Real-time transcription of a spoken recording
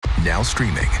Now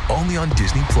streaming only on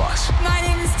Disney Plus. My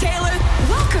name is Taylor.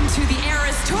 Welcome to the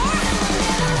Eras Tour.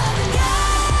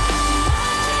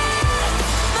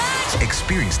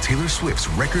 Experience Taylor Swift's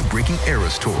record-breaking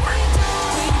Eras Tour.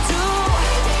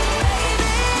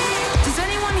 Does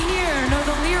anyone here know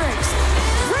the lyrics?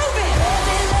 Prove it!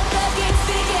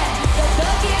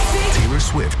 Taylor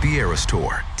Swift The Eras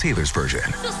Tour, Taylor's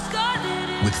version,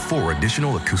 with 4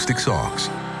 additional acoustic songs.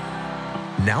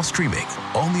 Now streaming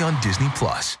only on Disney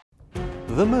Plus.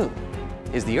 The Moon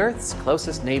is the Earth's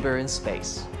closest neighbor in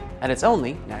space, and its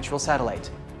only natural satellite.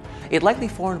 It likely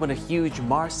formed when a huge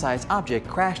Mars-sized object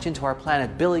crashed into our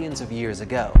planet billions of years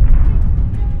ago.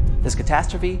 This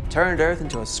catastrophe turned Earth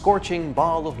into a scorching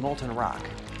ball of molten rock,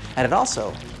 and it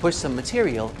also pushed some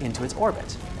material into its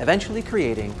orbit, eventually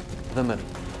creating the Moon.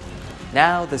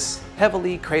 Now, this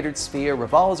heavily cratered sphere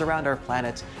revolves around our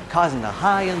planet, causing the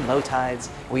high and low tides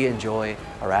we enjoy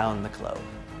around the globe.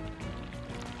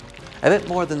 A bit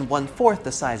more than 1/4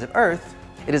 the size of Earth,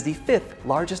 it is the 5th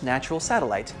largest natural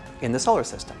satellite in the solar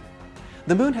system.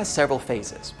 The Moon has several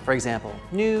phases, for example,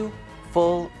 new,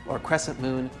 full, or crescent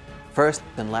moon, first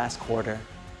and last quarter.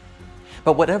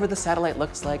 But whatever the satellite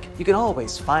looks like, you can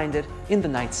always find it in the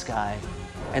night sky,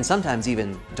 and sometimes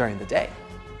even during the day.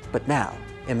 But now,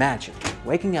 imagine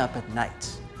waking up at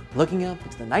night, looking up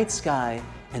into the night sky,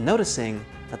 and noticing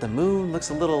that the Moon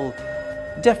looks a little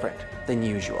different than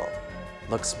usual.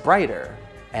 Looks brighter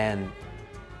and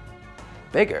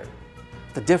bigger.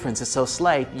 The difference is so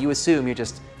slight, you assume you're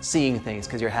just seeing things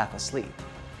because you're half asleep.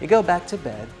 You go back to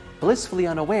bed, blissfully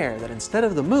unaware that instead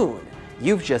of the Moon,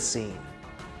 you've just seen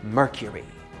Mercury.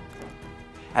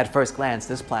 At first glance,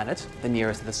 this planet, the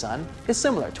nearest to the Sun, is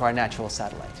similar to our natural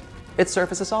satellite. Its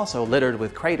surface is also littered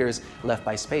with craters left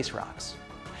by space rocks.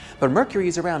 But Mercury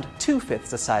is around 2/5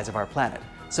 the size of our planet,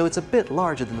 so it's a bit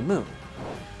larger than the Moon.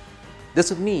 This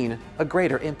would mean a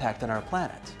greater impact on our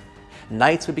planet.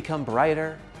 Nights would become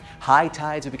brighter, high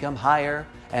tides would become higher,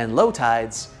 and low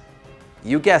tides,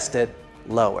 you guessed it,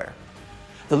 lower.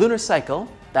 The lunar cycle,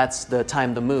 that's the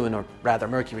time the Moon, or rather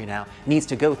Mercury now, needs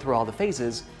to go through all the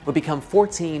phases, would become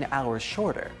 14 hours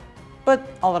shorter. But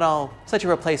all in all, such a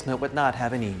replacement would not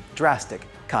have any drastic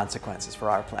consequences for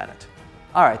our planet.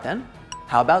 All right then,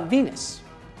 how about Venus?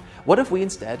 What if we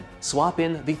instead swap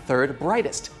in the 3rd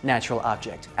brightest natural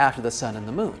object after the Sun and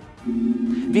the Moon?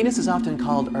 Venus is often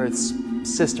called Earth's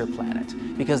sister planet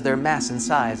because their mass and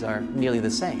size are nearly the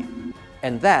same,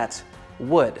 and that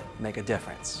would make a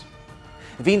difference.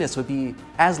 Venus would be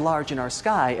as large in our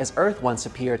sky as Earth once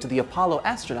appeared to the Apollo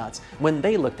astronauts when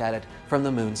they looked at it from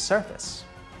the Moon's surface.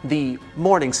 The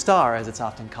morning star, as it's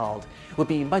often called, would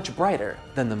be much brighter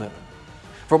than the Moon.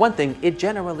 For one thing, it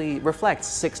generally reflects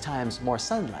 6 times more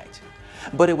sunlight,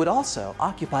 but it would also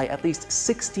occupy at least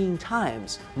 16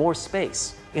 times more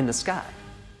space in the sky.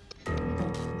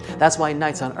 That's why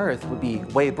nights on Earth would be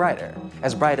way brighter,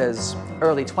 as bright as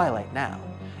early twilight now.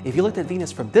 If you looked at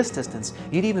Venus from this distance,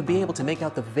 you'd even be able to make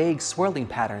out the vague swirling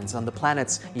patterns on the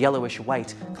planet's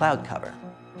yellowish-white cloud cover.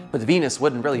 But Venus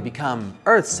wouldn't really become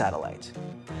Earth's satellite.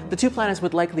 The 2 planets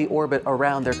would likely orbit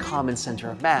around their common center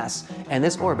of mass, and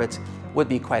this orbit would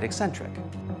be quite eccentric.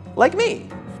 Like me!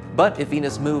 But if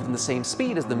Venus moved in the same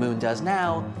speed as the Moon does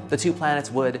now, the 2 planets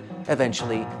would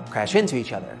eventually crash into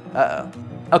each other.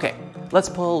 Okay, let's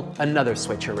pull another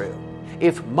switcheroo.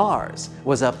 If Mars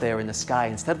was up there in the sky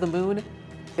instead of the Moon,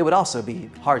 it would also be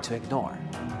hard to ignore.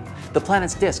 The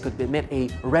planet's disk would emit a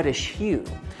reddish hue,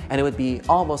 and it would be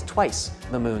almost twice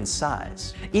the Moon's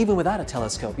size. Even without a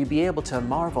telescope, you'd be able to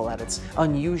marvel at its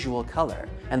unusual color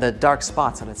and the dark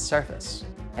spots on its surface.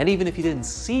 And even if you didn't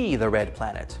see the red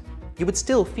planet, you would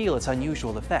still feel its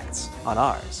unusual effects on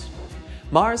ours.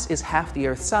 Mars is half the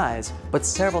Earth's size, but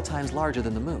several times larger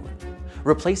than the Moon.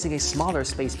 Replacing a smaller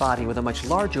space body with a much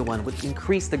larger one would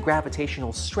increase the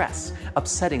gravitational stress,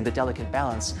 upsetting the delicate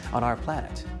balance on our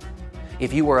planet.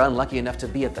 If you were unlucky enough to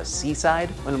be at the seaside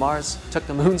when Mars took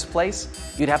the Moon's place,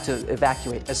 you'd have to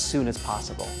evacuate as soon as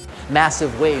possible.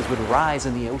 Massive waves would rise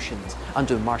in the oceans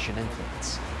under Martian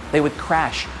influence. They would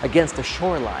crash against the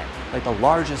shoreline like the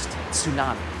largest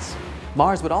tsunamis.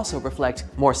 Mars would also reflect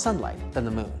more sunlight than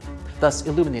the Moon, thus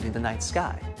illuminating the night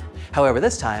sky. However,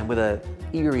 this time with an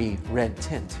eerie red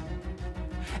tint.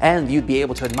 And you'd be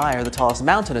able to admire the tallest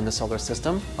mountain in the solar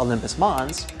system, Olympus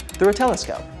Mons, through a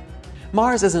telescope.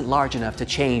 Mars isn't large enough to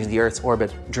change the Earth's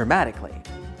orbit dramatically.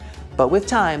 But with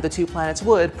time, the 2 planets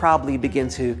would probably begin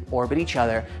to orbit each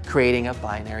other, creating a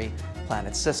binary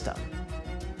planet system.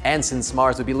 And since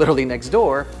Mars would be literally next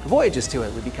door, voyages to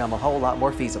it would become a whole lot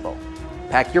more feasible.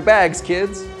 Pack your bags,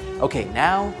 kids! Okay,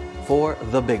 now for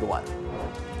the big one.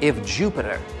 If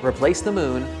Jupiter replaced the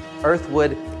Moon, Earth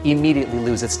would immediately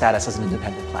lose its status as an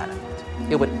independent planet.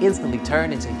 It would instantly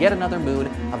turn into yet another moon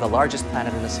of the largest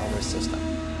planet in the solar system.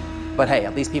 But hey,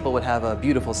 at least people would have a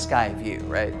beautiful sky view,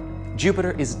 right?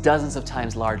 Jupiter is dozens of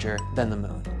times larger than the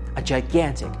moon. A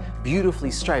gigantic,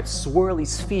 beautifully striped, swirly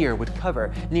sphere would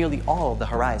cover nearly all of the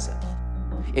horizon.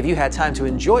 If you had time to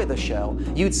enjoy the show,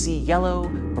 you'd see yellow,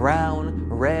 brown,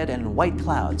 red, and white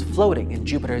clouds floating in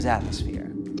Jupiter's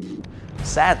atmosphere.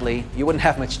 Sadly, you wouldn't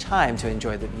have much time to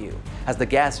enjoy the view, as the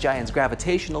gas giant's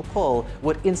gravitational pull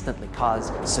would instantly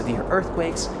cause severe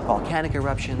earthquakes, volcanic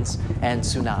eruptions, and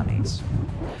tsunamis.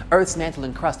 Earth's mantle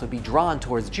and crust would be drawn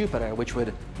towards Jupiter, which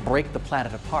would break the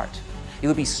planet apart. It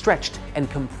would be stretched and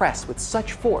compressed with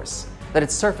such force that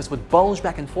its surface would bulge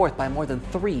back and forth by more than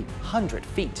 300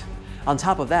 feet. On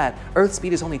top of that, Earth's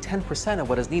speed is only 10% of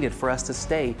what is needed for us to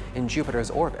stay in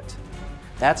Jupiter's orbit.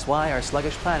 That's why our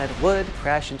sluggish planet would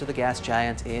crash into the gas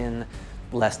giant in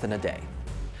less than a day.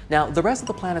 Now, the rest of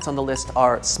the planets on the list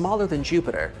are smaller than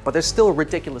Jupiter, but they're still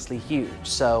ridiculously huge,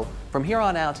 so from here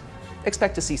on out,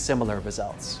 expect to see similar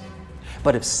results.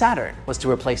 But if Saturn was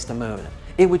to replace the moon,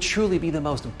 it would truly be the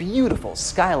most beautiful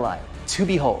skyline to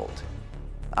behold.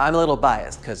 I'm a little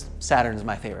biased because Saturn is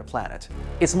my favorite planet.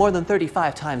 It's more than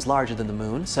 35 times larger than the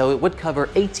moon, so it would cover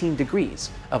 18 degrees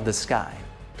of the sky.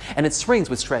 And its rings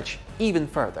would stretch even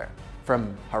further,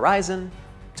 from horizon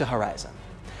to horizon.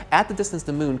 At the distance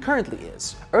the moon currently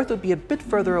is, Earth would be a bit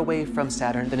further away from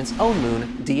Saturn than its own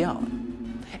moon, Dione.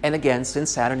 And again,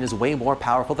 since Saturn is way more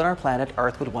powerful than our planet,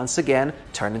 Earth would once again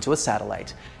turn into a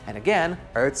satellite. And again,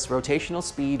 Earth's rotational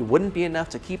speed wouldn't be enough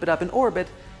to keep it up in orbit,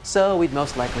 so we'd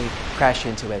most likely crash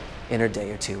into it in a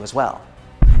day or two as well.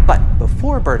 But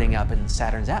before burning up in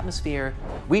Saturn's atmosphere,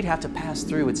 we'd have to pass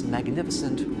through its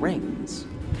magnificent rings.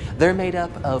 They're made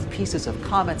up of pieces of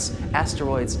comets,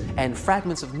 asteroids, and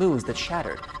fragments of moons that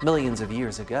shattered millions of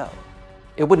years ago.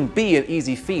 It wouldn't be an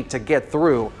easy feat to get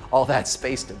through all that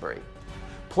space debris.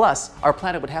 Plus, our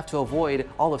planet would have to avoid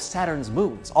all of Saturn's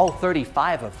moons, all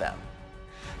 35 of them.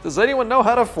 Does anyone know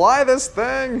how to fly this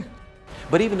thing?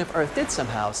 But even if Earth did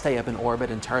somehow stay up in orbit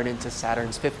and turn into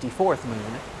Saturn's 54th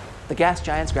moon, the gas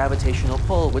giant's gravitational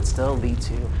pull would still lead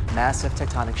to massive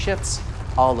tectonic shifts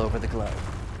all over the globe.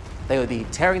 They would be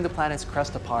tearing the planet's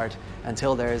crust apart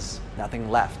until there's nothing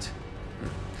left.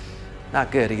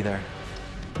 Not good either.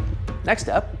 Next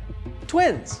up,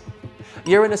 twins.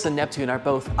 Uranus and Neptune are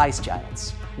both ice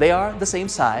giants. They are the same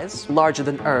size, larger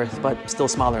than Earth, but still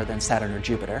smaller than Saturn or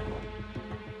Jupiter.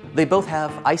 They both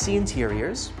have icy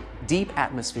interiors, deep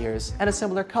atmospheres, and a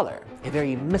similar color, a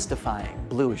very mystifying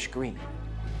bluish green.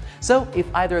 So if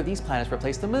either of these planets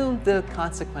replaced the moon, the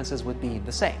consequences would be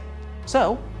the same.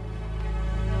 So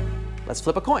let's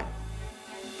flip a coin.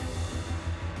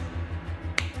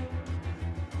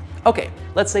 Okay,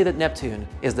 let's say that Neptune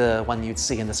is the one you'd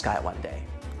see in the sky one day.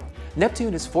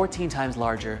 Neptune is 14 times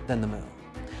larger than the moon.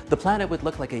 The planet would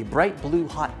look like a bright blue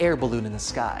hot air balloon in the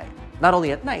sky, not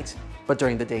only at night, but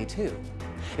during the day too.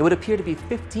 It would appear to be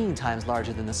 15 times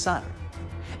larger than the sun.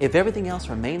 If everything else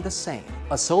remained the same,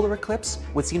 a solar eclipse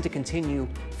would seem to continue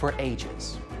for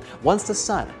ages. Once the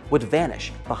sun would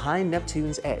vanish behind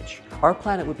Neptune's edge, our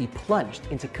planet would be plunged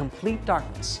into complete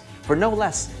darkness for no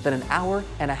less than an hour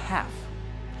and a half,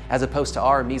 as opposed to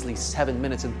our measly 7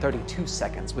 minutes and 32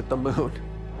 seconds with the moon.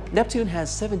 Neptune has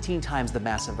 17 times the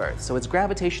mass of Earth, so its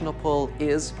gravitational pull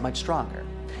is much stronger.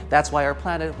 That's why our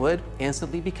planet would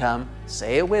instantly become,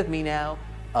 say it with me now,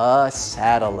 a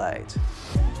satellite.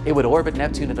 It would orbit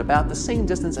Neptune at about the same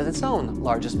distance as its own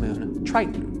largest moon,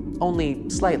 Triton, only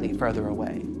slightly further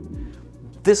away.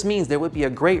 This means there would be a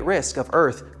great risk of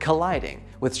Earth colliding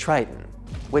with Triton,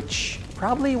 which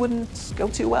probably wouldn't go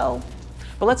too well.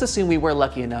 But let's assume we were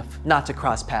lucky enough not to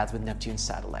cross paths with Neptune's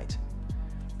satellite.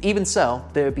 Even so,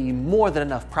 there would be more than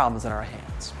enough problems on our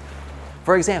hands.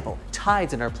 For example,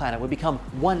 tides in our planet would become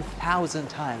 1,000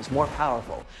 times more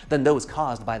powerful than those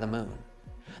caused by the moon.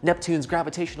 Neptune's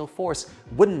gravitational force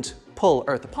wouldn't pull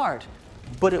Earth apart,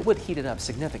 but it would heat it up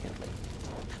significantly.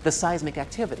 The seismic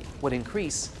activity would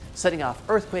increase, setting off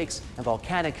earthquakes and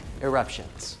volcanic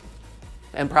eruptions.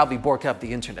 And probably bork up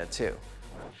the internet too.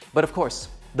 But of course,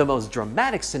 the most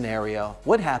dramatic scenario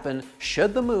would happen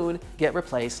should the moon get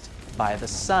replaced by the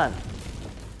sun.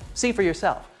 See for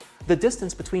yourself. The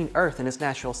distance between Earth and its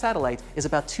natural satellite is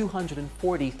about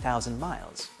 240,000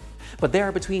 miles. But there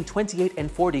are between 28 and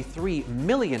 43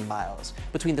 million miles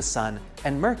between the Sun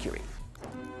and Mercury.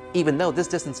 Even though this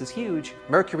distance is huge,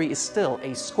 Mercury is still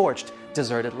a scorched,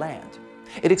 deserted land.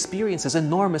 It experiences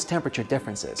enormous temperature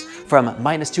differences, from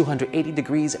minus 280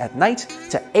 degrees at night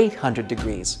to 800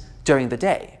 degrees during the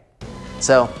day.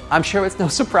 So I'm sure it's no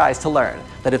surprise to learn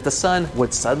that if the sun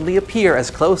would suddenly appear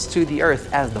as close to the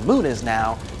Earth as the moon is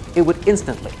now, it would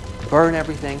instantly burn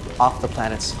everything off the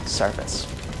planet's surface.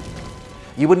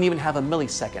 You wouldn't even have a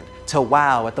millisecond to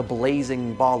wow at the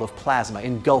blazing ball of plasma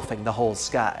engulfing the whole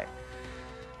sky.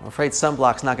 I'm afraid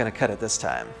sunblock's not going to cut it this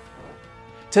time.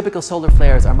 Typical solar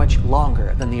flares are much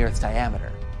longer than the Earth's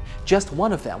diameter. Just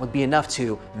one of them would be enough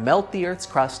to melt the Earth's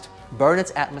crust, burn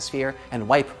its atmosphere, and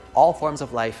wipe all forms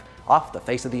of life off the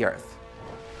face of the Earth.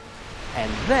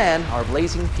 And then our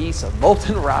blazing piece of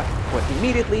molten rock would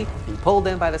immediately be pulled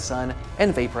in by the sun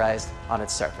and vaporized on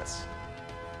its surface.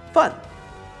 Fun!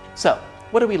 So,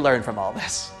 what do we learn from all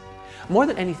this? More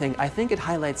than anything, I think it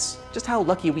highlights just how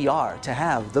lucky we are to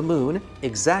have the moon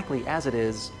exactly as it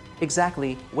is,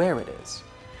 exactly where it is.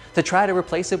 To try to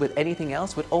replace it with anything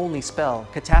else would only spell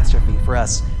catastrophe for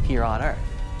us here on Earth,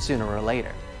 sooner or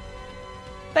later.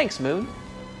 Thanks, Moon.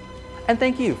 And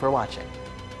thank you for watching.